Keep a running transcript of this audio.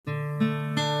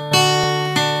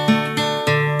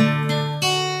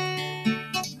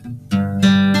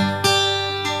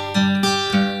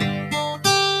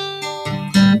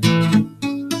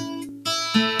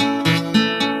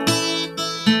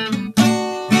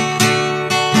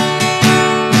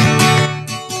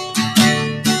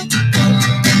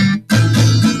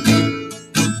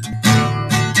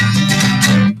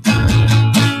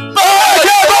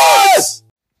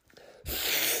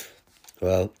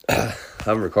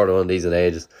haven't recorded one of these in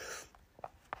ages.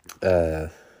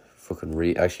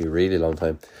 Actually really long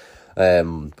time.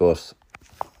 But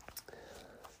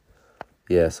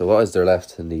yeah, so what is there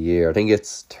left in the year? I think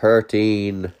it's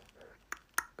 13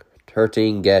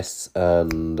 guests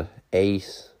and 9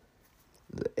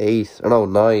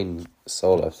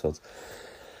 solo episodes.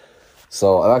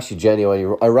 So I'm actually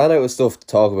genuinely, I ran out of stuff to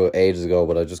talk about ages ago,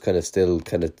 but I just kept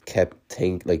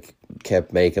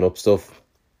making up stuff.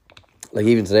 Like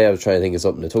even today I was trying to think of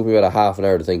something. It took me about a half an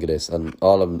hour to think of this, and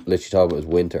all I'm literally talking about is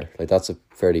winter. Like that's a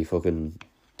fairly fucking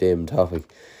dim topic,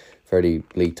 fairly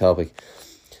bleak topic.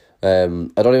 I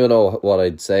don't even know what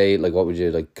I'd say. Like, what would you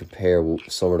like compare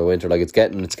summer to winter? Like, it's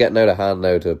getting out of hand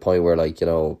now to a point where, like, you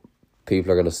know,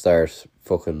 people are gonna start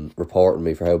fucking reporting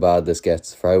me for how bad this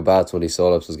gets, for how bad some of these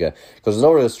solo episodes get. Because there's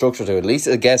no real structure to it. At least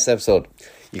a guest episode,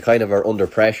 you kind of are under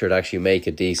pressure to actually make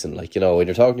it decent. Like, you know, when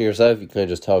you're talking to yourself, you kind of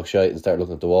just talk shit and start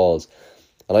looking at the walls.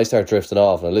 And I start drifting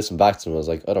off, and I listen back to them. I was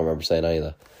like, I don't remember saying any of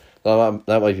that.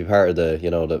 That might be part of the,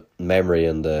 you know, the memory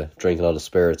and the drinking all the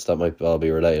spirits. That might all be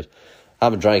related. I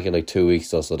haven't drank in like 2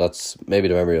 weeks though, so that's maybe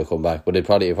the memory will come back, but it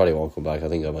probably won't come back. I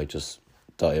think I might just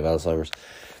die of Alzheimer's.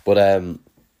 But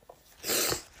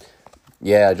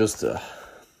yeah, I just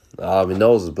my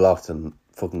nose is blocked and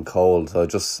fucking cold, so I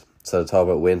just said to talk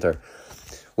about winter.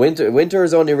 Winter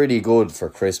is only really good for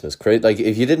Christmas. Like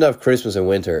if you didn't have Christmas in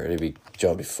winter, it'd be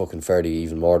fucking fairly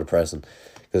even more depressing,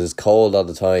 because it's cold all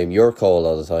the time. You're cold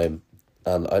all the time,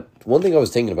 and one thing I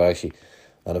was thinking about actually,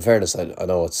 and in fairness, I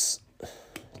know it's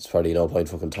probably no point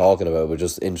fucking talking about it, but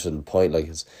just interesting point, like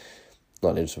it's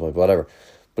not an interesting point, but whatever.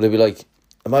 But it'd be like,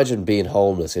 imagine being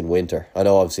homeless in winter. I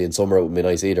know obviously in summer it wouldn't be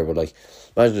nice either, but like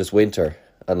imagine just winter,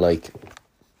 and like,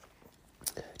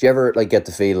 do you ever like get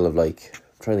the feeling of like, I'm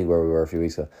trying to think where we were a few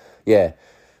weeks ago. Yeah,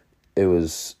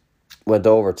 went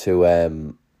over to a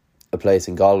place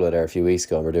in Galway there a few weeks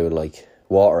ago, and we're doing like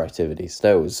water activities.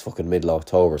 Now it was fucking middle of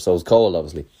October, so it was cold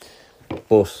obviously,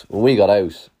 but when we got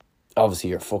out, obviously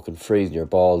you're fucking freezing your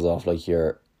balls off, like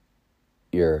your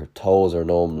toes are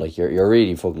numb, like you're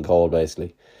really fucking cold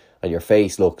basically, and your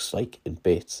face looks like in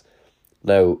bits.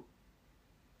 Now,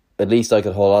 at least I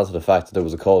could hold on to the fact that there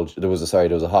was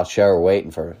a hot shower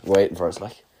waiting for us,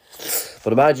 like.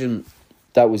 But imagine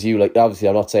that was you, like, obviously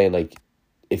I'm not saying like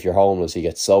if you're homeless you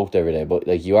get soaked every day, but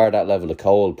like you are that level of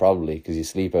cold probably because you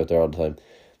sleep out there all the time.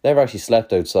 Never actually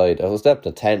slept outside. I slept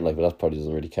in a tent, like, but that probably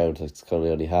doesn't really count, like it's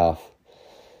only half.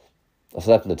 I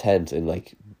slept in a tent in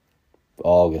like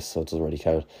August, so it doesn't really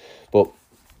count. But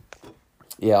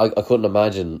yeah, I couldn't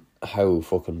imagine how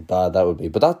fucking bad that would be.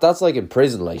 But that's like in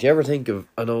prison. Like, do you ever think of,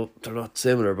 I know they're not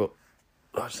similar, but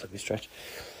just let me stretch.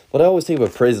 But I always think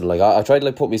about prison. Like I tried to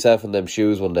like put myself in them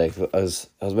shoes one day. I was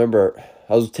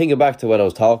thinking back to when I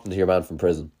was talking to your man from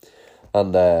prison,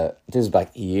 and this is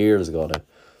back years ago now.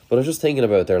 But I was just thinking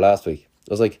about it there last week.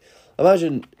 I was like,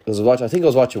 imagine, I think I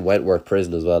was watching Wentworth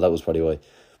Prison as well. That was probably why.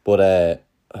 But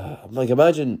I'm like,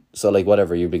 imagine, so like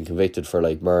whatever, you've been convicted for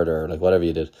like murder or like whatever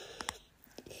you did,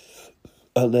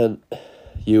 and then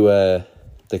you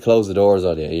they close the doors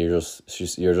on you and you're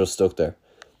just stuck there.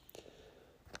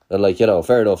 And like, you know,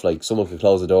 fair enough, like someone could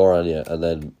close the door on you and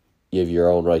then you have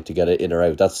your own right to get it in or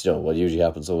out. That's, you know, what usually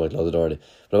happens. Someone might close the door on you.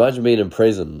 But imagine being in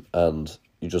prison and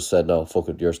you just said, no, fuck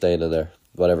it, you're staying in there.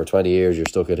 Whatever, 20 years, you're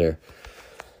stuck in here.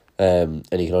 And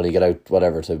you can only get out,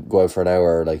 whatever, to go out for an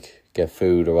hour or like get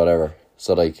food or whatever.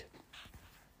 So like,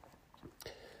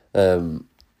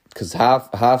 because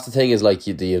half the thing is like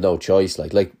you have no choice.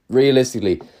 Like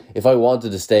realistically, if I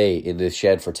wanted to stay in this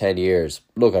shed for 10 years,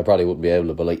 look, I probably wouldn't be able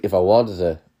to. But like, if I wanted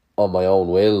to, on my own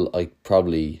will, I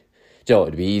probably, you know,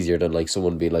 it'd be easier than like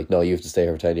someone being like, no, you have to stay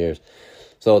here for 10 years.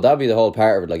 So that'd be the whole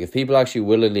part of it. Like, if people actually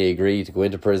willingly agree to go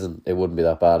into prison, it wouldn't be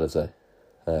that bad, I'd say.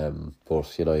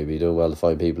 But you know, you'd be doing well to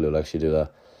find people who'll actually do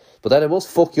that. But then it must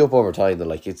fuck you up over time. That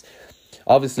like, it's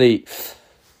obviously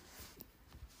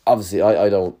I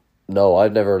don't know.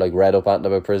 I've never like read up anything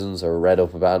about prisons or read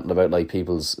up about like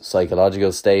people's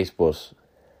psychological state. But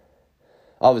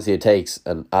obviously it takes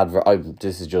an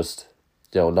this is just,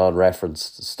 you know,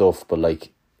 non-referenced stuff. But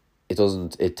like, it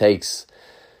takes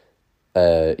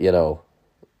you know,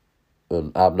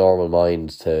 an abnormal mind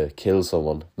to kill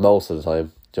someone most of the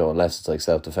time. You know, unless it's like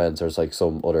self-defense or it's like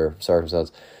some other circumstance.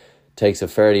 It takes a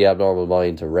fairly abnormal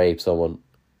mind to rape someone,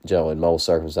 you know, in most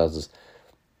circumstances.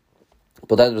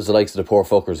 But then there's the likes of the poor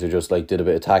fuckers who just like did a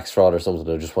bit of tax fraud or something,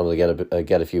 or just wanted to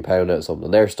get a few pound out of something,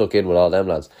 and they're stuck in with all them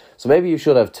lads. So maybe you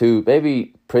should have two.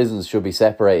 Maybe prisons should be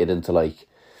separated into like,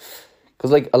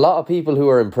 because like a lot of people who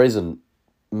are in prison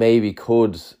maybe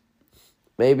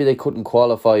they couldn't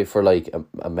qualify for like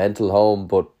a mental home,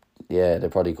 but yeah, they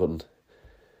probably couldn't.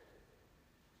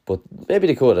 But maybe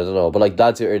they could, I don't know. But like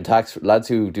lads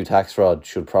who do tax fraud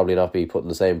should probably not be put in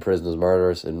the same prison as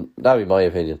murderers, and that'd be my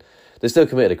opinion. They still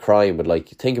committed a crime, but like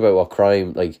think about what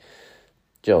crime, like,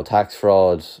 you know, tax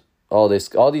fraud, all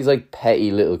these like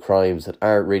petty little crimes that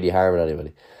aren't really harming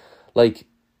anybody. Like,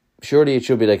 surely it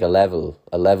should be like a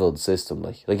leveled system.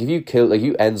 Like if you kill, like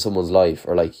you end someone's life,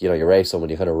 or like, you know, you rape someone,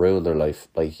 you kind of ruin their life.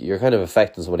 Like you're kind of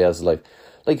affecting somebody else's life.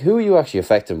 Like who are you actually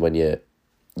affecting when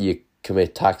you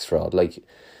commit tax fraud? Like,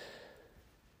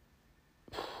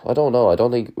 I don't know. I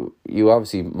don't think you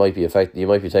obviously might be affected. You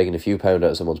might be taking a few pound out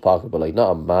of someone's pocket, but like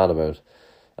not a man amount.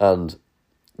 And,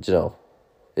 you know,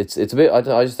 it's a bit.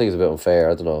 I just think it's a bit unfair.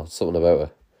 I don't know, something about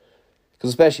it. Because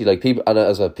especially like people, and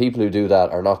as people who do that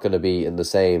are not going to be in the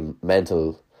same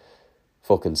mental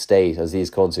fucking state as these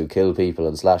cunts who kill people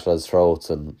and slash lads' throats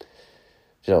and,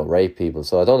 you know, rape people.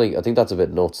 So I think that's a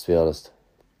bit nuts, to be honest.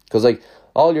 Because like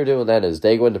all you're doing then is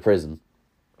they go into prison.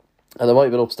 And there might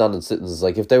have been upstanding citizens.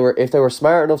 Like if they were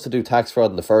smart enough to do tax fraud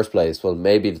in the first place, well,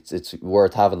 maybe it's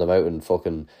worth having them out in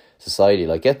fucking society.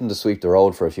 Like get them to sweep the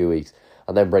road for a few weeks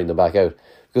and then bring them back out.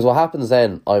 Because what happens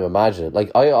then, I'm imagining,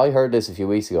 like I heard this a few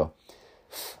weeks ago,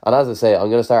 and as I say, I'm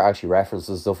gonna start actually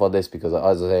referencing stuff on this because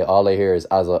as I say, all I hear is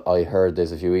I heard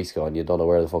this a few weeks ago, and you don't know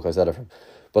where the fuck I said it from.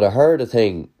 But I heard a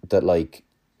thing that like,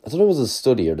 I don't know if it was a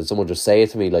study or did someone just say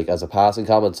it to me like as a passing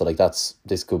comment. So like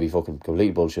this could be fucking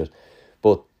complete bullshit,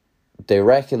 but they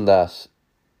reckon that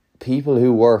people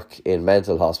who work in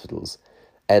mental hospitals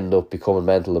end up becoming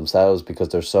mental themselves because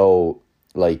they're so,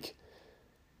 like,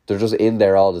 they're just in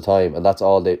there all the time, and that's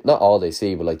all not all they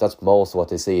see, but like that's most of what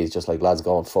they see is just like lads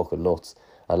going fucking nuts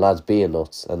and lads being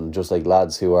nuts, and just like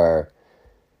lads who are,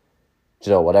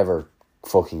 you know, whatever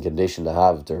fucking condition they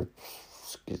have, they're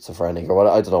schizophrenic or what,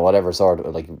 I don't know, whatever sort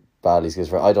of, like, badly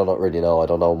schizophrenic. I don't really know. I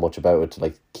don't know much about it to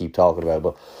like keep talking about it,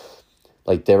 but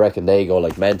like they reckon they go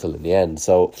like mental in the end.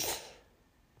 So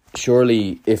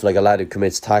surely if like a lad who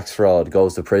commits tax fraud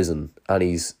goes to prison and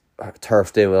he's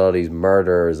turfed in with all these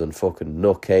murderers and fucking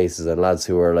nutcases and lads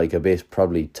who are like a bit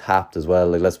probably tapped as well,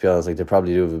 like let's be honest, like they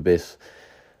probably do have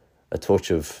a touch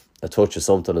of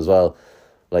something as well,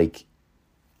 like,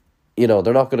 you know,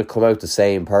 they're not going to come out the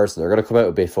same person. They're going to come out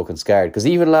a bit fucking scared, because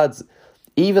even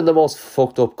the most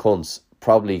fucked up cunts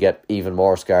probably get even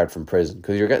more scarred from prison,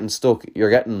 because you're getting stuck,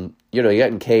 you're getting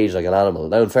caged like an animal.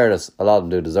 Now in fairness, a lot of them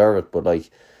do deserve it, but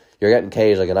like, you're getting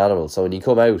caged like an animal. So when you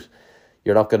come out,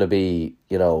 you're not going to be,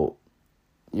 you know,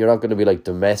 you're not going to be like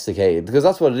domesticated, because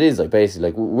that's what it is, like basically,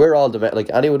 like we're all like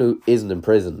anyone who isn't in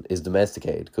prison is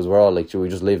domesticated, because we're all like, we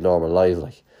just live normal lives,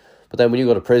 like. But then when you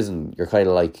go to prison, you're kind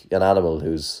of like an animal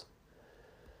who's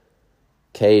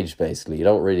caged, basically. You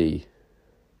don't really,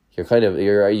 I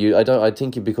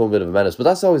think you become a bit of a menace. But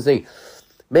that's always the thing.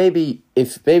 Maybe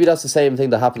that's the same thing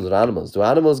that happens with animals. Do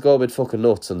animals go a bit fucking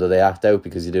nuts, and do they act out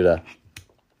because you do that?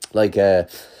 Like, I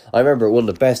remember one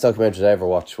of the best documentaries I ever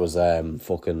watched was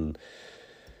fucking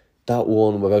that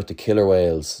one about the killer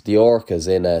whales, the orcas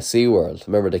in SeaWorld.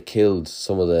 Remember they killed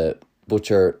some of the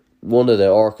butcher. One of the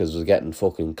orcas was getting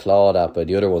fucking clawed at by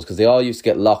the other ones, because they all used to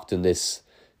get locked in this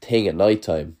thing at night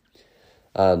time,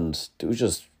 and it was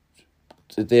just,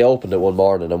 they opened it one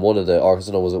morning, and one of the orcas,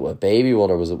 I don't know, was it a baby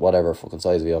one or was it whatever fucking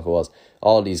size of the orca was,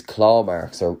 all these claw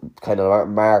marks or kind of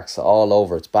marks all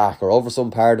over its back or over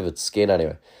some part of its skin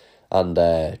anyway, and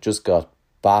just got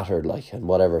battered, like, and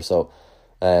whatever. So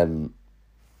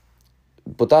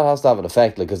but that has to have an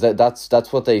effect, like, because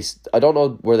that's what they, I don't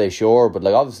know, were they sure, but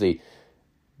like obviously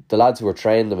the lads who were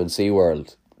training them in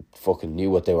SeaWorld fucking knew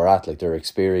what they were at, like they're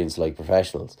experienced like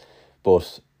professionals.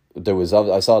 But there was,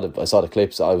 I saw the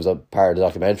clips, I was a part of the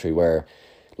documentary where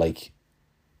like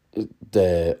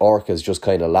the orcas just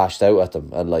kind of lashed out at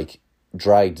them and like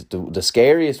dragged, the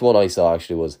scariest one I saw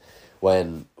actually was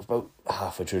when, about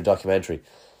halfway through the documentary,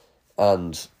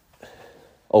 and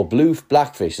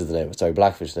Blackfish is the name of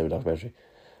the documentary.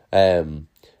 And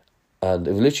it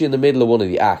was literally in the middle of one of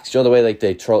the acts. You know the way like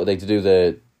they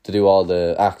do all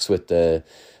the acts with the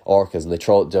orcas, and they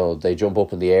throw, you know, they jump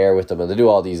up in the air with them, and they do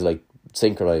all these like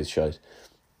synchronized shit.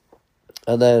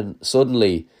 And then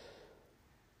suddenly,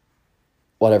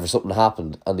 something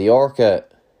happened, and the orca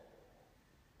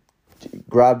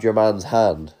grabbed your man's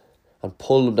hand and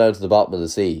pulled him down to the bottom of the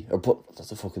sea, that's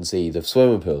the fucking sea, the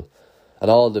swimming pool.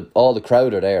 And all the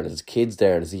crowd are there, there's kids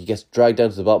there, and he gets dragged down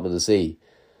to the bottom of the sea.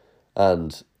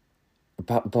 And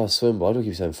swim, why do I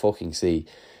keep saying fucking sea?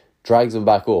 Drags him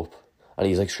back up, and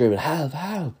he's like screaming, help,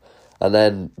 help. And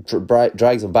then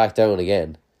drags him back down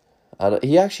again. And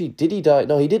he actually, did he die?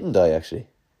 No, he didn't die actually.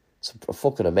 So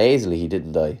fucking amazingly, he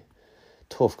didn't die.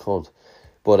 Tough cunt.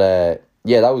 But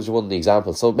yeah, that was one of the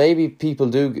examples. So maybe people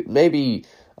do, maybe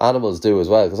animals do as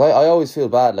well. Because I always feel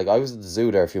bad. Like, I was at the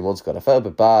zoo there a few months ago, and I felt a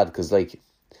bit bad because, like,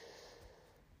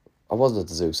 I wasn't at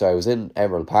the zoo, sorry, I was in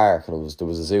Emerald Park, and there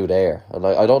was a zoo there. And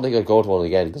I don't think I'd go to one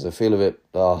again, because I feel a bit,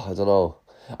 I don't know.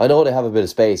 I know they have a bit of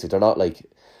space, but they're not, like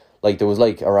there was,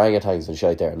 like, orangutans and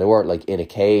shit there, and they weren't, like, in a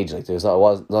cage. Like, it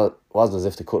wasn't as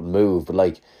if they couldn't move, but,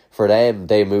 like, for them,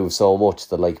 they move so much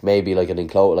that, like, maybe, like, an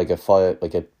enclosure,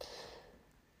 like a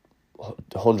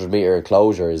 100-meter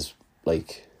enclosure is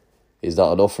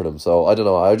not enough for them. So I don't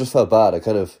know. I just felt bad. I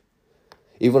kind of,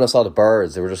 even when I saw the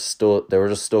birds, they were just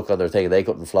stuck on their thing. They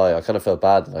couldn't fly. I kind of felt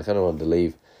bad, and I kind of wanted to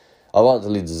leave. I wanted to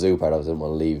leave the zoo part. I didn't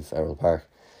want to leave Emerald Park.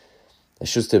 It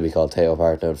should still be called Teo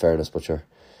Park now, in fairness, but sure.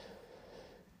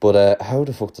 But how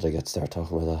the fuck did I start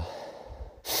talking about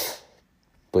that?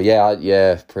 But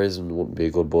yeah, prison wouldn't be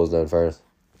a good buzz now, in fairness.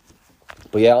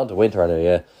 But yeah, on to winter now.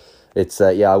 Yeah, it's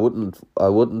I wouldn't.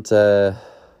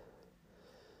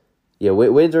 Yeah,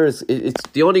 winter is, it's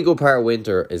the only good part of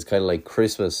winter is kind of like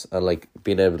Christmas and like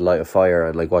being able to light a fire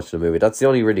and like watching a movie. That's the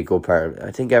only really good part. I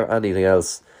think anything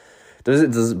else,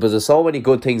 but there's so many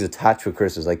good things attached with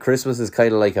Christmas. Like, Christmas is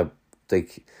kind of like and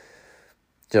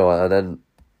then,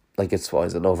 like, it's, what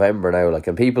is it, November now, like,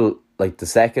 and people, like, the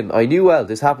second, I knew, well,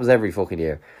 this happens every fucking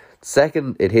year. The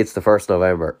second it hits the 1st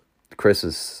November, the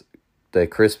Christmas,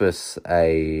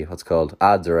 what's it called,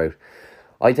 ads are out.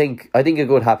 I think a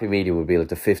good happy medium would be like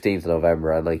the 15th of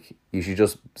November, and like, you should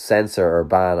just censor or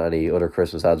ban any other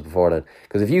Christmas ads before then.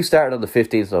 Because if you start on the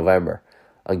 15th of November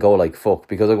and go like fuck,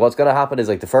 because like what's going to happen is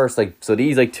like the first, like, so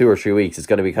these like 2 or 3 weeks, it's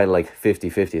going to be kind of like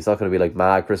 50-50. It's not going to be like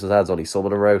mad Christmas ads, only some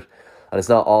of them are out, and it's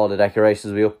not all the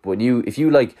decorations will be up. But if you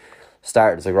like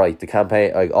start, it's like, right, the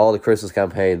campaign, like all the Christmas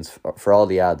campaigns for all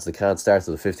the ads, they can't start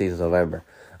till the 15th of November,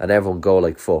 and everyone go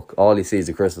like fuck, all you see is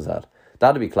a Christmas ad.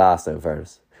 That'd be class now, in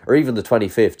fairness. Or even the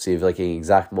 25th, so you have like an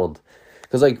exact month.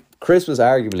 Because like, Christmas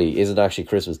arguably isn't actually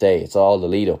Christmas Day, it's all the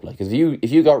lead up. Like, if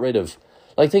you got rid of,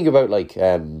 like, think about all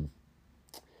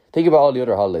the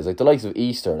other holidays, like the likes of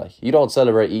Easter. Like, you don't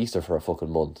celebrate Easter for a fucking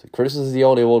month. Christmas is the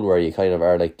only one where you kind of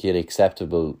are like it's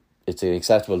an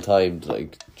acceptable time to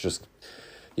like just,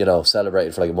 celebrate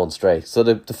it for like a month straight. So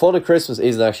the fun of Christmas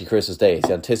isn't actually Christmas Day, it's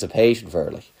the anticipation for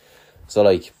it. Like, so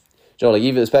like, like,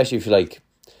 even especially if you like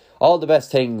all the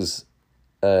best things,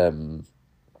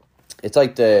 it's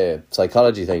like the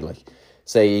psychology thing, like,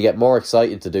 say you get more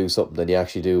excited to do something than you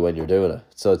actually do when you're doing it.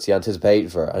 So it's the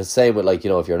anticipation for it. And it's the same with, like,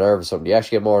 if you're nervous or something, you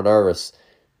actually get more nervous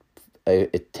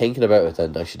thinking about it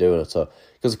than actually doing it. So,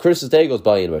 because Christmas Day goes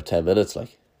by in about 10 minutes,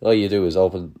 like, all you do is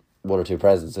open 1 or 2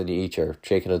 presents and you eat your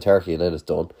chicken and turkey and then it's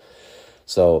done.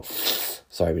 So,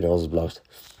 sorry, my nose is blocked.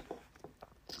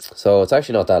 So it's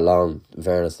actually not that long, in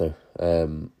fairness now.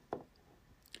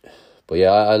 But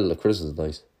yeah, I Christmas is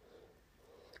nice.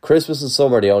 Christmas and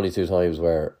summer are the only 2 times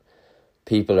where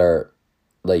people are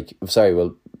like,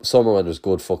 summer when there's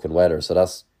good fucking weather, so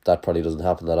that probably doesn't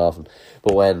happen that often.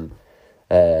 But when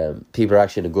people are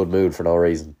actually in a good mood for no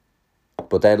reason.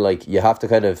 But then, like, you have to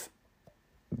kind of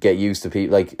get used to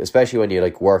people, like, especially when you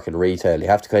like work in retail, you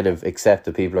have to kind of accept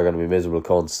that people are going to be miserable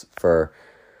cunts for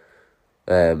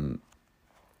the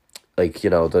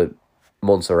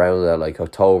months around that, like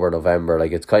October, November.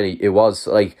 Like, it's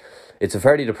a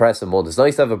fairly depressing month. It's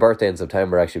nice to have a birthday in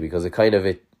September, actually, because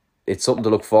it's something to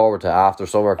look forward to after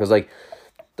summer. Because like,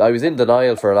 I was in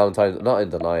denial for a long time. Not in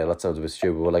denial, that sounds a bit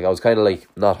stupid, but like, I was kind of like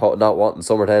not wanting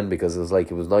summer then, because it was like,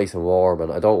 it was nice and warm,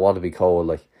 and I don't want to be cold.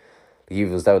 Like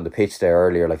even was down the pitch there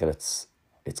earlier, like, and it's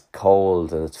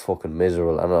cold and it's fucking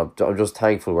miserable, and I'm just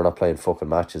thankful we're not playing fucking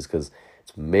matches, because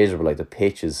it's miserable. Like, the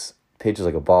pitch is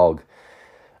like a bog.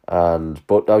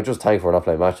 But I was just thankful we're not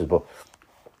playing matches. But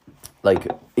like,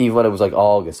 even when it was like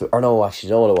August, or no, actually,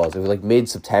 you know what it was? It was like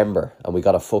mid-September, and we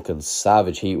got a fucking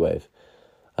savage heat wave.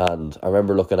 And I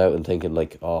remember looking out and thinking,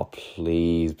 like, oh,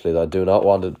 please, I do not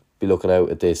want to be looking out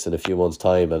at this in a few months'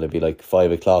 time, and it'd be like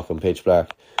 5 o'clock and pitch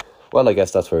black. Well, I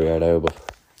guess that's where we are now, but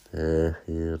I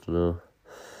don't know.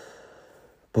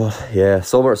 But yeah,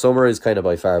 summer is kind of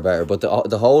by far better. But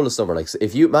the whole of summer, like,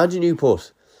 if you imagine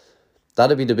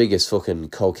that'd be the biggest fucking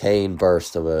cocaine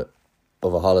burst of a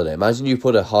holiday. Imagine you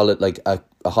put a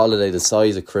holiday the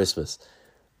size of Christmas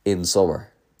in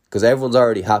summer, because everyone's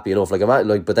already happy enough. Like,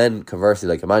 imagine, but then conversely,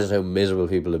 like, imagine how miserable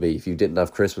people would be if you didn't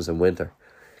have Christmas in winter.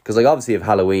 Because like, obviously you have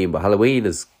Halloween, but Halloween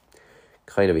is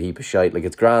kind of a heap of shite. Like,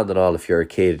 it's grand and all if you're a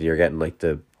kid and you're getting like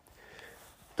the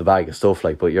bag of stuff,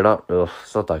 like, but you're not.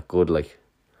 It's not that good. Like,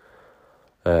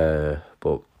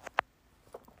 but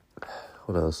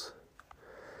what else?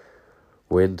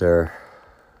 Winter,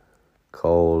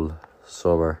 cold,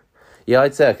 summer. Yeah,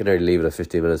 I'd say I can nearly leave it at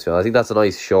 15 minutes. I think that's a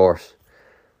nice short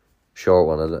short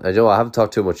one. And you know what, I haven't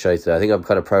talked too much shit today. I think I'm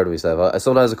kind of proud of myself.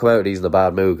 Sometimes I come out of these in a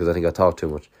bad mood because I think I talk too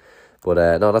much.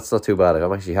 But no, that's not too bad.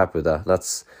 I'm actually happy with that.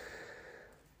 That's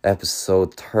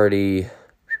episode 34.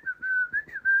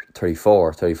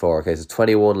 Okay, so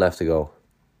 21 left to go.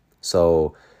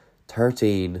 So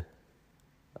 13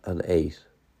 and 8.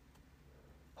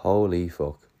 Holy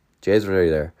fuck. Jeez, we're nearly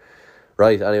there.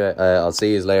 Right, anyway, I'll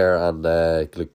see you later, and